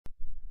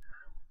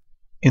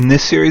In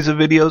this series of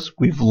videos,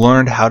 we've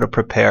learned how to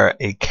prepare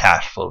a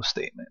cash flow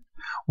statement.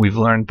 We've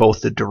learned both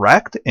the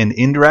direct and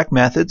indirect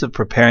methods of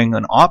preparing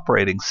an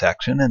operating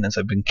section, and as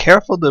I've been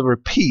careful to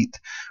repeat,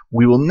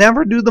 we will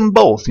never do them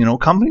both.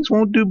 Companies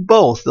won't do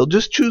both. They'll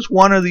just choose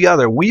one or the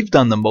other. We've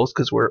done them both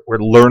because we're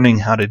learning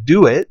how to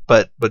do it,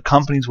 but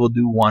companies will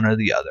do one or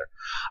the other.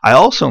 I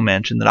also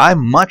mentioned that I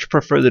much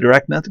prefer the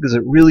direct method because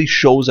it really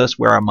shows us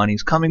where our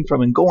money's coming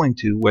from and going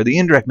to, where the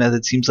indirect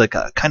method seems like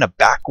a kind of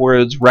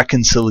backwards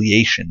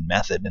reconciliation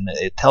method, and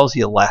it tells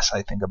you less,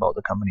 I think, about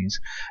the company's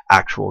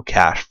actual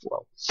cash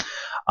flow.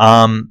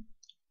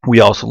 We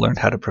also learned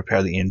how to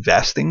prepare the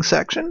investing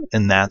section,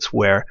 and that's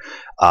where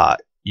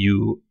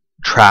you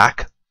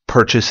track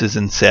purchases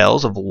and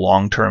sales of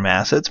long-term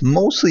assets,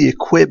 mostly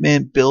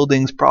equipment,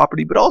 buildings,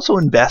 property, but also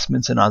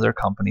investments in other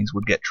companies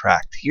would get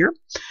tracked here.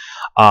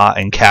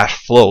 And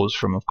cash flows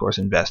from, of course,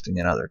 investing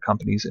in other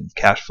companies, and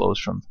cash flows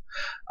from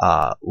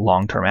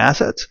long-term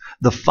assets.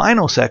 The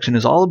final section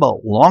is all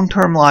about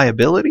long-term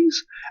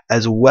liabilities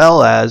as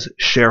well as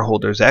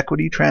shareholders'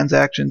 equity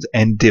transactions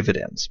and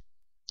dividends.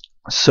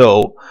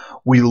 So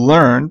we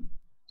learn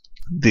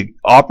the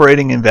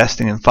operating,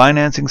 investing, and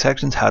financing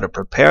sections, how to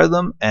prepare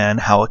them, and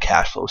how a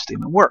cash flow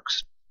statement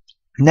works.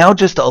 Now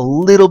just a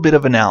little bit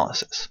of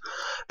analysis.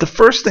 The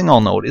first thing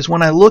I'll note is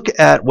when I look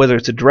at whether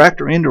it's a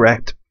direct or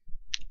indirect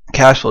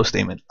cash flow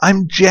statement,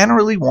 I'm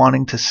generally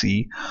wanting to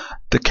see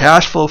the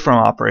cash flow from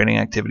operating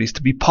activities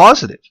to be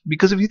positive,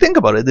 because if you think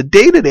about it, the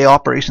day-to-day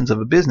operations of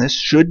a business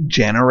should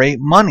generate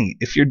money.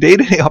 If your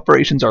day-to-day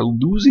operations are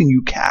losing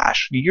you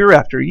cash year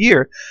after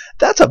year,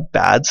 that's a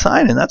bad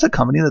sign, and that's a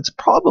company that's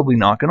probably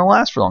not going to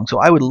last for long. So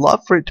I would love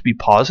for it to be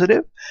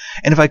positive,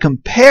 and if I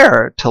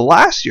compare to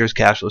last year's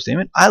cash flow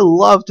statement, I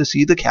love to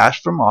see the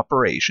cash from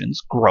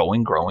operations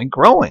growing.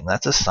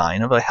 That's a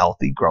sign of a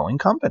healthy, growing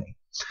company.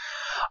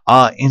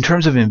 In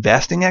terms of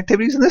investing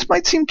activities, and this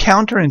might seem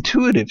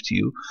counterintuitive to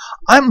you,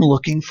 I'm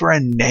looking for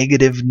a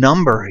negative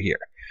number here.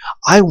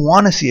 I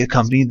want to see a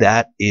company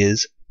that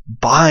is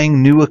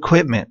buying new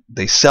equipment.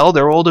 They sell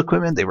their old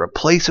equipment, they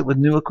replace it with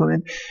new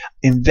equipment.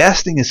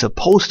 Investing is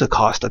supposed to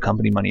cost a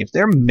company money. If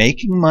they're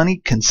making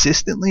money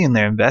consistently in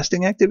their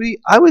investing activity,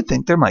 I would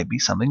think there might be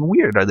something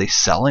weird. Are they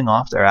selling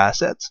off their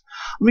assets?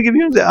 Let me give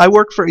you an example. I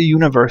work for a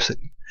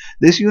university.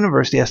 This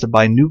university has to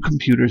buy new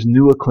computers,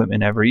 new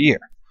equipment every year.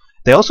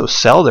 They also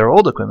sell their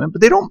old equipment,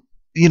 but they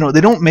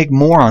don't make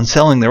more on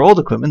selling their old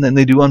equipment than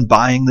they do on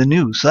buying the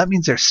new. So that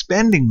means they're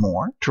spending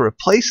more to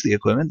replace the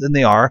equipment than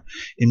they are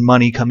in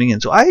money coming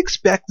in. So I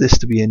expect this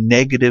to be a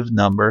negative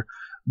number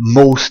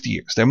most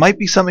years. There might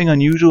be something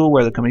unusual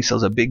where the company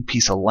sells a big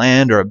piece of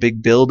land or a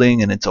big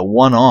building and it's a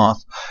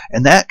one-off,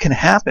 and that can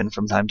happen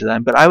from time to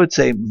time, but I would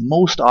say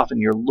most often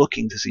you're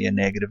looking to see a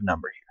negative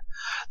number here.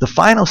 The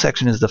final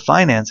section is the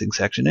financing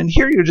section, and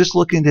here you're just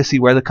looking to see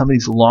where the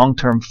company's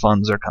long-term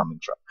funds are coming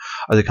from.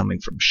 Are they coming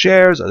from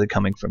shares? Are they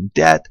coming from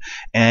debt?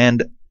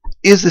 And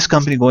is this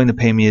company going to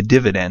pay me a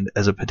dividend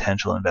as a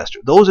potential investor?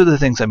 Those are the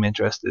things I'm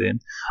interested in.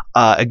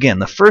 Again,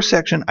 the first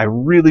section I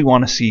really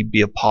want to see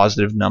be a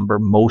positive number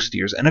most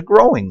years and a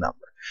growing number.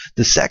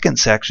 The second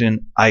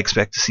section, I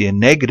expect to see a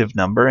negative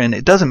number, and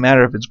it doesn't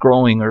matter if it's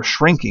growing or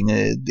shrinking.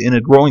 In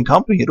a growing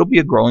company, it'll be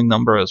a growing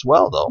number as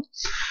well, though.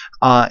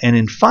 And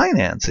in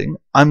financing,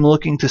 I'm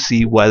looking to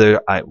see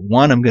whether,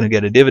 one, I'm going to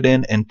get a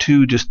dividend, and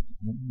two, just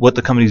what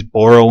the company's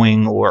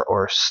borrowing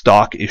or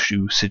stock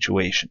issue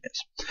situation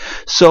is.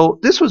 So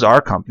this was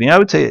our company. I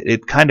would say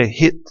it kind of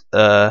hit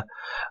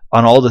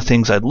on all the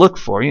things I'd look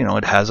for.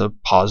 It has a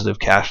positive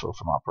cash flow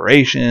from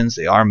operations,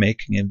 they are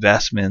making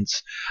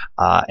investments,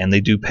 and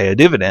they do pay a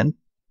dividend.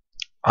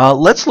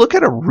 Let's look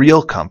at a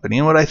real company,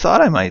 and what I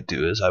thought I might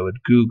do is I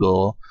would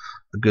Google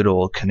a good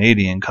old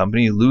Canadian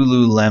company,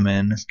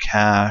 Lululemon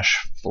cash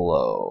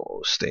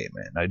flow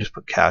statement. I just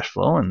put cash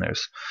flow, and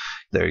there's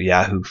their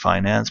Yahoo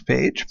Finance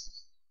page.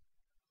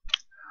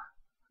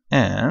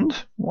 And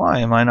why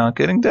am I not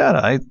getting data?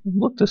 I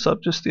looked this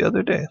up just the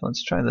other day.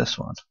 Let's try this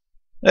one.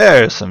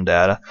 There's some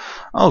data.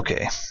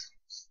 Okay.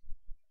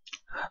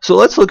 So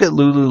let's look at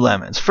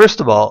Lululemon's. First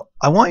of all,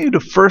 I want you to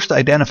first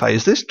identify,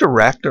 is this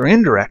direct or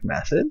indirect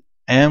method?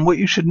 And what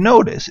you should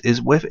notice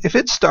is if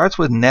it starts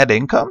with net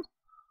income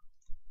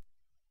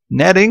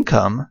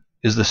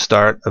is the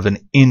start of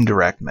an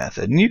indirect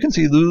method. And you can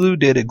see Lulu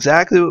did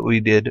exactly what we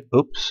did.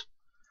 Oops.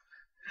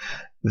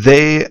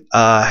 They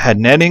had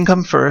net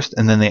income first,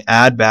 and then they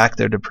add back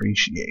their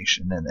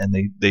depreciation,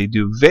 and they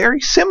do very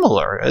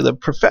similar. The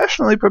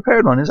professionally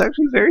prepared one is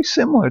actually very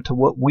similar to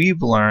what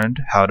we've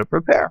learned how to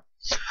prepare.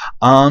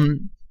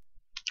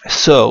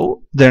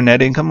 So their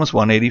net income was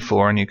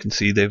 184, and you can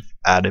see they've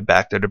added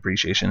back their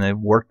depreciation. They've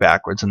worked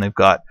backwards, and they've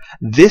got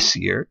this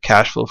year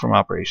cash flow from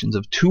operations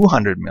of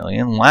 $200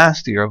 million,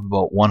 last year of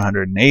about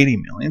 $180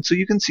 million. So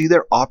you can see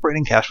their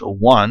operating cash flow,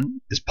 1,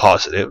 is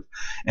positive,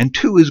 and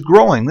 2 is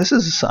growing. This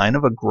is a sign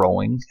of a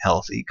growing,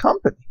 healthy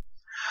company.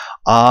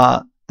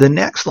 The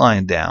next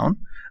line down,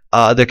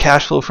 their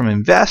cash flow from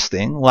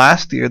investing,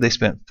 last year they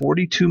spent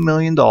 $42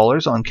 million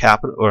on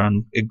capital or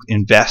on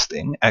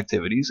investing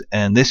activities,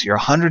 and this year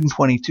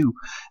 $122.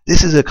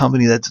 This is a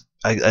company that's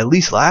at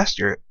least last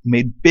year,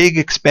 made big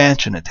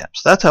expansion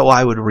attempts. That's how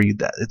I would read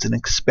that. It's an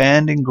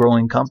expanding,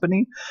 growing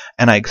company,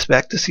 and I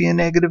expect to see a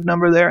negative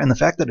number there. And the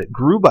fact that it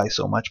grew by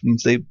so much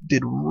means they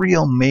did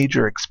real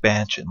major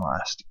expansion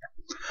last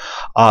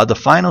year. The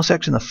final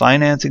section, the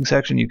financing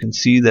section, you can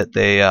see that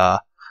they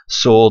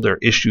sold or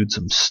issued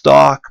some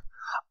stock,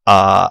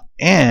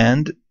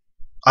 and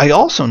I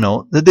also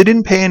note that they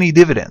didn't pay any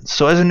dividends.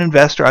 So as an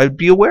investor, I'd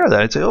be aware of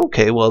that. I'd say,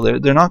 okay, well,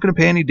 they're not going to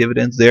pay any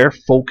dividends. They're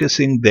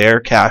focusing their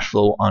cash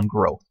flow on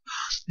growth.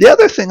 The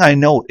other thing I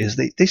note is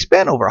they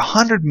spent over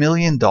 $100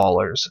 million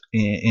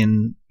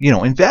in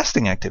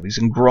investing activities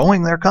and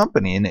growing their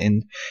company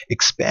and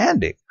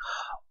expanding.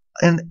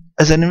 And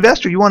as an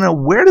investor, you want to know,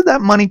 where did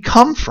that money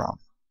come from?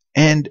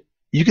 And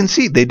you can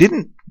see they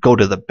didn't go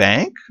to the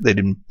bank. They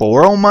didn't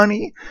borrow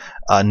money.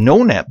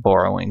 No net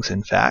borrowings,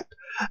 in fact.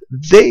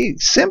 They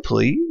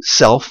simply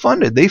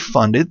self-funded. They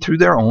funded through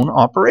their own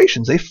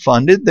operations. They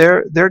funded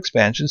their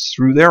expansions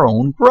through their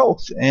own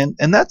growth, and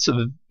that's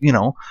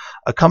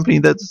a company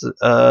that's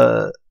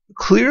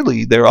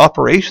clearly their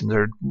operations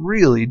are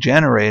really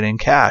generating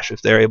cash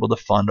if they're able to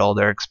fund all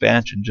their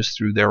expansion just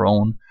through their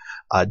own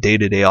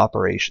day-to-day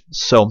operations.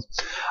 So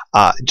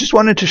just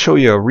wanted to show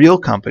you a real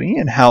company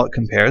and how it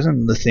compares,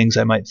 and the things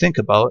I might think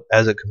about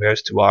as it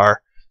compares to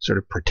our sort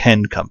of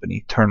pretend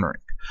company,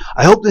 Turnering.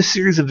 I hope this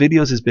series of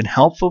videos has been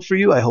helpful for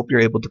you. I hope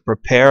you're able to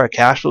prepare a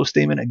cash flow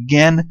statement.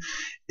 Again,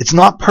 it's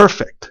not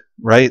perfect,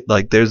 right?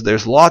 Like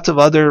there's lots of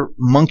other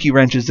monkey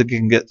wrenches that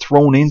can get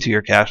thrown into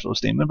your cash flow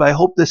statement, but I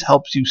hope this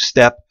helps you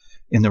step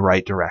in the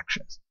right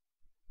direction.